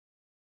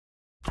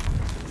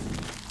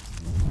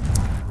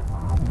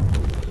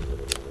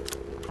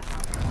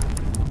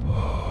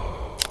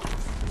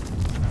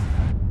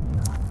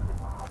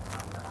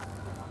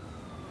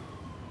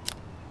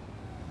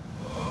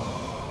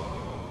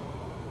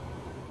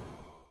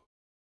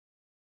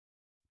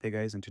Hey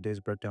guys, in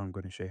today's breakdown, I'm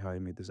going to show you how I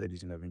made this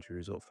edit in DaVinci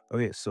Resolve.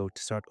 Okay, so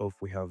to start off,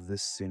 we have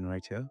this scene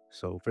right here.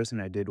 So first thing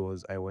I did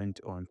was I went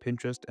on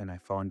Pinterest and I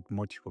found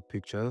multiple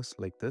pictures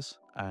like this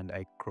and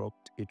I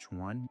cropped each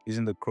one.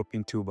 Using the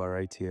cropping toolbar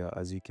right here,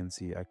 as you can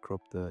see, I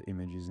cropped the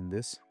images in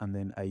this and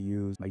then I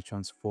used my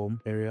transform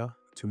area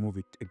to move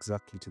it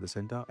exactly to the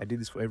center. I did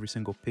this for every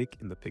single pic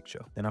in the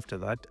picture. Then after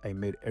that, I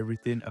made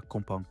everything a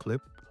compound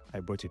clip.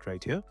 I brought it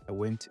right here. I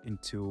went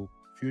into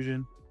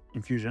Fusion.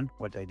 In Fusion,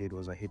 what I did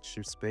was I hit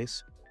Shift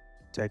Space,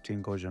 typed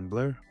in Gaussian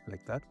blur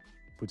like that,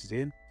 put it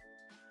in,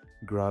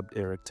 grabbed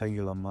a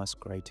rectangular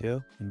mask right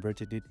here,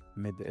 inverted it,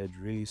 made the edge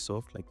really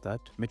soft like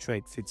that, made sure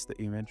it fits the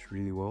image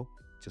really well,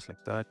 just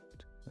like that,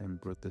 and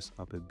brought this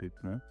up a bit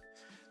more.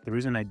 The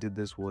reason I did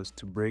this was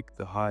to break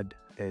the hard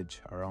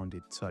edge around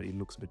it so it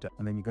looks better,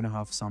 and then you're gonna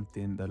have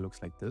something that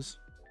looks like this.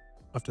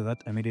 After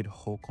that, I made it a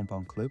whole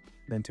compound clip.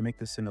 Then to make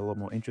this scene a lot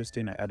more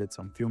interesting, I added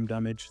some film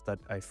damage that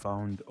I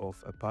found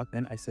off a pack.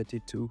 Then I set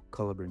it to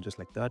color burn just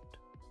like that.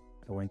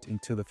 I went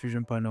into the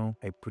fusion panel,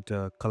 I put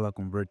a color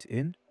convert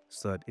in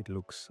so that it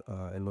looks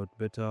a lot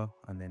better,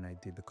 and then I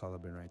did the color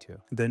burn right here.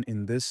 Then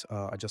in this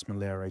adjustment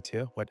layer right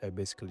here, what I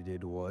basically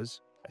did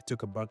was I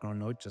took a background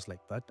node just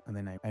like that, and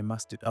then I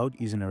masked it out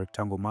using a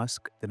rectangle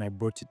mask. Then I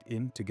brought it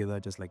in together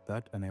just like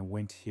that, and I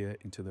went here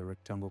into the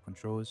rectangle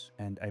controls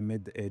and I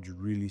made the edge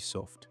really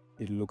soft.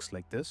 It looks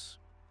like this.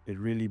 It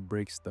really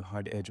breaks the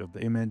hard edge of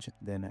the image.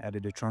 Then I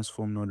added a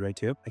transform node right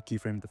here. I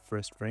keyframed the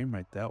first frame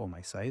right there, or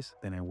my size.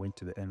 Then I went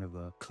to the end of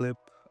the clip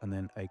and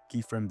then I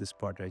keyframed this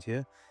part right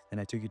here. Then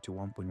I took it to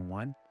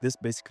 1.1. This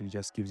basically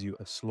just gives you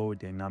a slow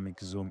dynamic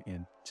zoom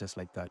in, just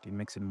like that. It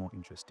makes it more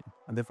interesting.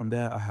 And then from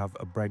there, I have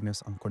a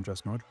brightness and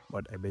contrast node.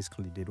 What I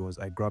basically did was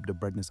I grabbed the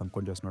brightness and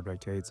contrast node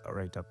right here. It's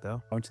right up there.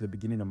 I went to the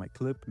beginning of my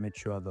clip, made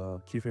sure the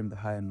keyframe the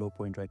high and low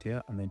point right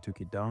here, and then took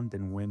it down.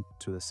 Then went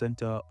to the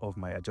center of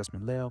my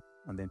adjustment layer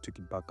and then took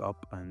it back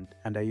up,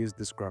 and I used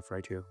this graph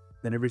right here.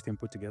 Then everything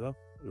put together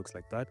looks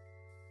like that.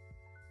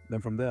 Then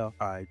from there,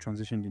 I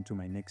transitioned into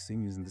my next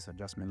scene using this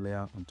adjustment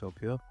layer on top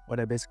here. What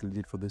I basically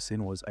did for this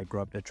scene was I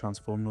grabbed a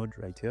transform node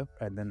right here,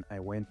 and then I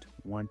went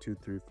 1, 2,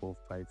 3, 4,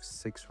 5,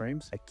 6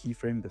 frames. I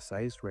keyframed the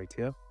size right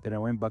here. Then I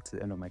went back to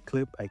the end of my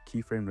clip. I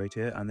keyframed right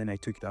here, and then I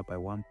took it up by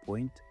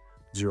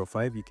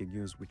 1.05. You can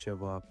use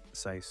whichever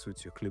size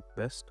suits your clip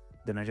best.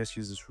 Then I just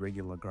use this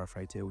regular graph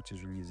right here, which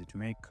is really easy to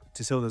make.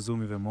 To sell the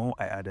zoom even more,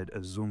 I added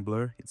a zoom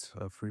blur. It's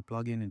a free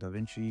plugin in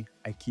DaVinci.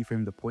 I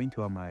keyframed the point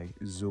where my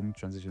zoom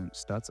transition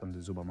starts on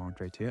the zoom amount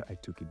right here. I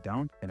took it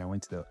down and I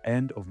went to the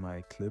end of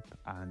my clip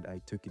and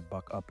I took it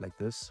back up like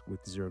this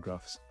with 0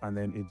 graphs. And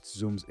then it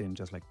zooms in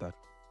just like that.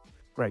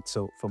 Right,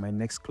 so for my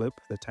next clip,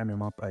 the timer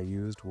map I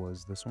used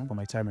was this one. For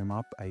my timer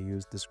map, I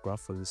used this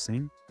graph for the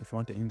scene. If you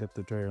want an in-depth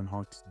tutorial on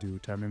how to do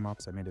timer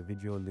maps, I made a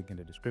video, link in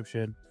the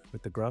description.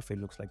 With the graph, it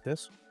looks like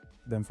this.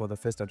 Then for the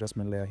first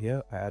adjustment layer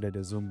here, I added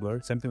a zoom blur.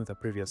 Same thing with the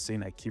previous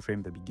scene, I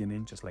keyframed the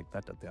beginning just like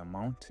that at the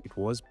amount it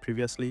was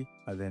previously.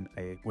 And then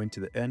I went to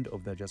the end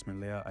of the adjustment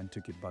layer and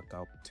took it back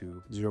up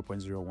to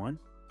 0.01.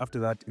 After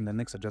that, in the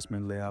next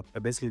adjustment layer, I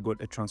basically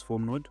got a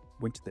transform node,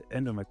 went to the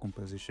end of my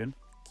composition,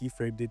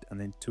 keyframed it, and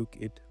then took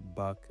it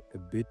back a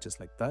bit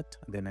just like that.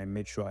 And then I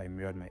made sure I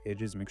mirrored my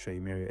edges. Make sure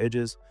you mirror your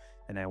edges.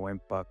 And I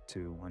went back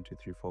to 1, 2,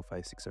 3, 4,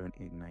 5, 6, 7,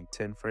 8, 9,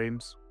 10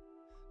 frames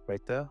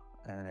right there.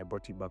 And I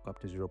brought it back up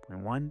to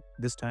 0.1.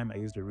 This time I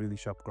used a really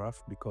sharp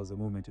graph because the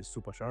movement is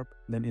super sharp.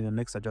 Then in the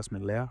next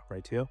adjustment layer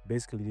right here,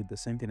 basically did the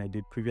same thing I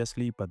did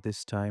previously, but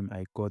this time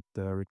I got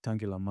the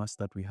rectangular mask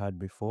that we had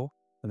before.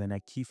 And then I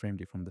keyframed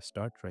it from the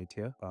start right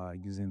here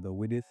using the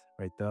width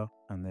right there.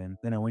 And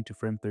then I went to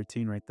frame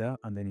 13 right there,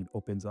 and then it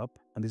opens up.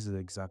 And this is the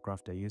exact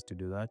graph I used to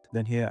do that.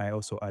 Then here I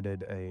also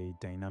added a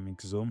dynamic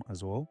zoom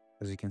as well.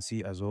 As you can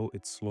see as well,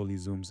 it slowly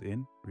zooms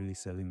in, really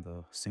selling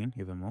the scene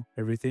even more.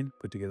 Everything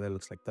put together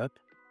looks like that.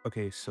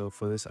 Okay, so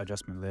for this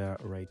adjustment layer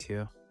right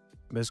here,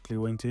 basically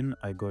went in,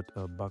 I got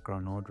a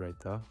background node right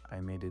there. I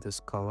made it this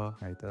color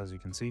right there, as you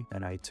can see.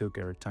 And I took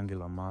a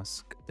rectangular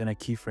mask. Then I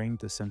keyframed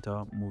the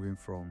center moving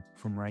from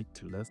right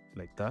to left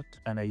like that.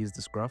 And I used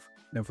this graph.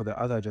 Then for the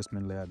other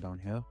adjustment layer down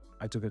here,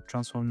 I took a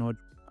transform node.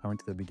 I went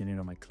to the beginning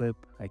of my clip.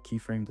 I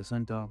keyframed the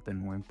center,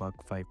 then went back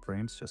 5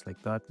 frames just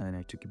like that. And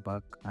I took it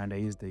back and I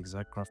used the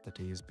exact graph that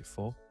I used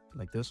before,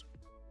 like this.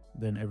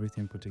 Then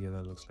everything put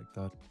together looks like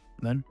that.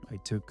 Then I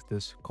took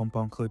this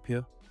compound clip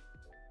here,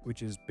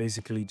 which is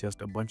basically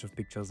just a bunch of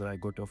pictures that I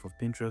got off of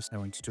Pinterest. I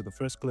went to the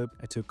first clip,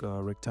 I took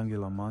a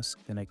rectangular mask,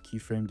 then I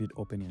keyframed it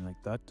opening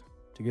like that.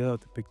 Together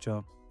with the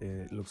picture,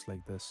 it looks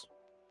like this.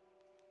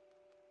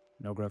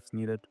 No graphs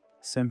needed.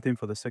 Same thing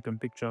for the second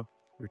picture,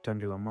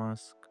 rectangular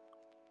mask,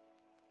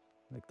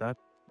 like that,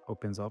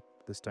 opens up,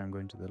 this time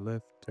going to the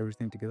left.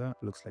 Everything together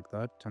looks like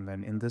that. And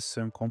then in this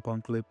same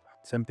compound clip,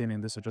 same thing in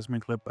this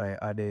adjustment clip, I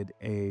added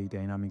a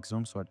dynamic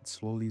zoom so it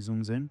slowly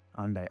zooms in,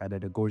 and I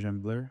added a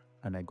Gaussian blur,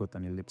 and I got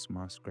an ellipse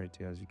mask right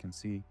here, as you can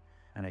see,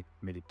 and I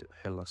made it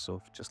hella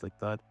soft just like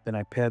that. Then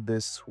I paired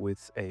this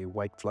with a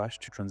white flash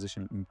to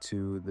transition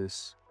into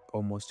this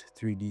almost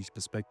 3D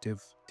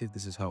perspective.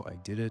 This is how I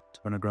did it.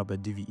 I'm gonna grab a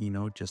DVE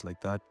node just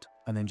like that,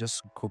 and then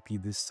just copy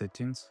these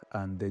settings,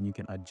 and then you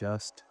can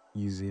adjust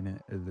using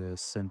the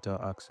center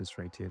axis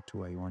right here to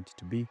where you want it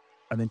to be.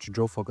 And then to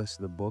draw focus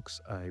to the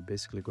box, I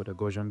basically got a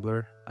Gaussian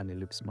blur and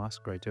ellipse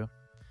mask right here.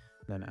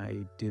 Then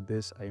I did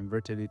this, I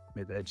inverted it,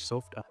 made the edge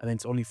soft, and then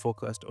it's only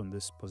focused on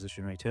this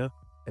position right here.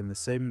 In the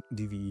same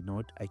DVE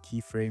node, I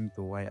keyframed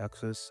the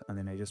y-axis, and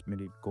then I just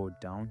made it go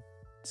down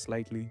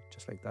slightly,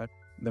 just like that.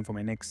 Then for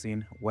my next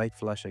scene, white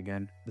flash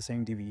again, the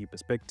same DVE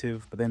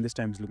perspective, but then this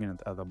time it's looking at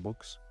the other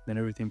box. Then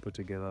everything put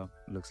together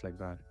looks like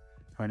that.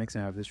 For my next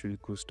scene, I have this really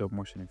cool stop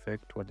motion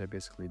effect. What I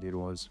basically did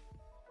was,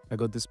 I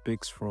got these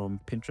pics from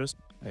Pinterest.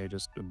 I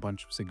just a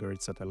bunch of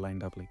cigarettes that are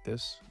lined up like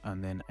this,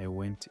 and then I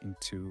went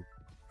into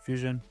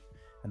Fusion,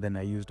 and then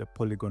I used a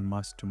polygon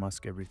mask to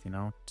mask everything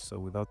out. So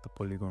without the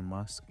polygon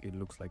mask, it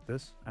looks like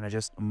this, and I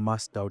just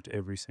masked out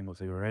every single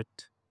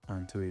cigarette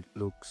until it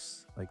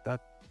looks like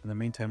that. In the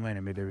main timeline,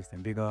 I made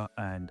everything bigger,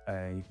 and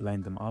I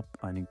lined them up,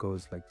 and it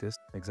goes like this,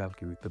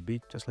 exactly with the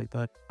beat, just like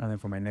that. And then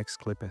for my next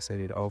clip, I set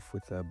it off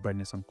with a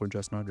brightness and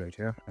contrast node right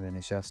here, and then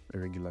it's just a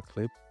regular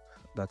clip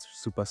that's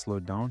super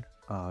slowed down.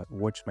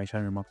 Watch my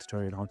channel remap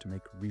tutorial on how to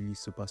make really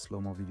super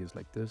slow-mo videos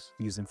like this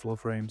using flow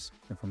frames.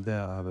 And from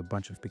there, I have a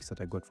bunch of pics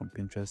that I got from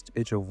Pinterest,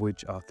 each of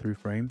which are 3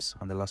 frames,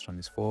 and the last one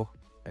is 4.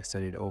 I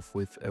set it off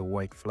with a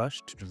white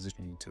flash to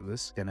transition into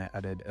this. Then I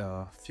added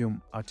a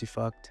film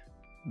artifact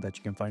that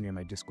you can find in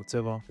my Discord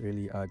server. It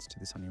really adds to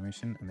this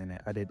animation. And then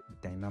I added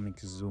dynamic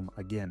zoom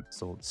again,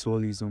 so it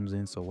slowly zooms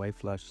in, so white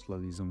flash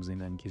slowly zooms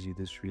in and gives you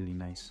this really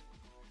nice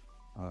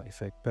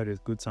effect. Paired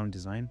with good sound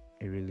design,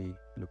 it really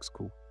looks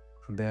cool.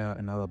 From there,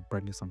 another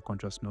brightness and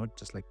contrast node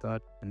just like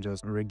that, and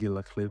just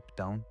regular clip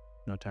down,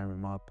 no time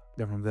remap.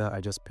 Then from there,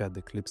 I just paired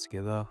the clips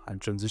together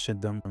and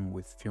transitioned them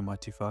with film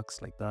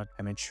artifacts like that.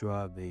 I made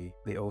sure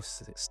they all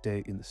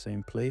stay in the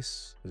same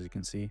place, as you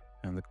can see,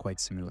 and they're quite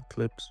similar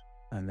clips.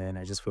 And then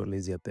I just felt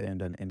lazy at the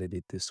end and ended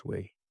it this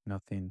way.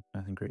 Nothing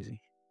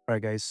crazy.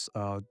 Alright guys,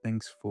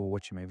 thanks for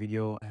watching my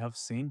video. I have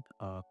seen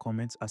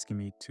comments asking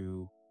me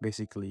to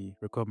basically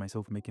record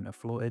myself making a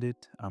flow edit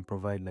and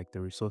provide like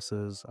the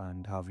resources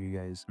and have you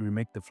guys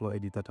remake the flow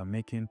edit that I'm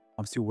making.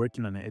 I'm still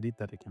working on an edit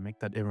that I can make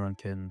that everyone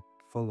can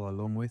follow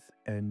along with.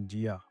 And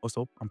yeah,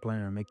 also I'm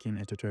planning on making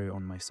a tutorial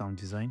on my sound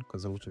design,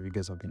 because a lot of you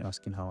guys have been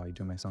asking how I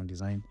do my sound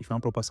design. If you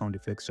want proper sound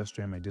effects, just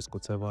join my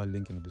Discord server,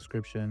 link in the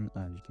description,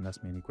 and you can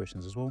ask me any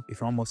questions as well. If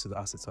you want most of the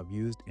assets I've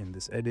used in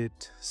this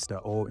edit, they're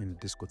all in the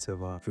Discord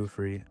server. Feel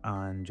free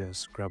and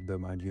just grab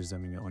them and use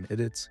them in your own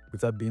edits.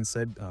 With that being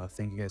said,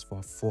 thank you guys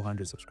for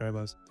 400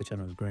 subscribers. The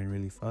channel is growing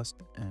really fast,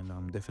 and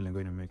I'm definitely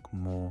going to make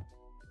more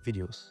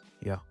videos.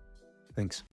 Yeah, thanks.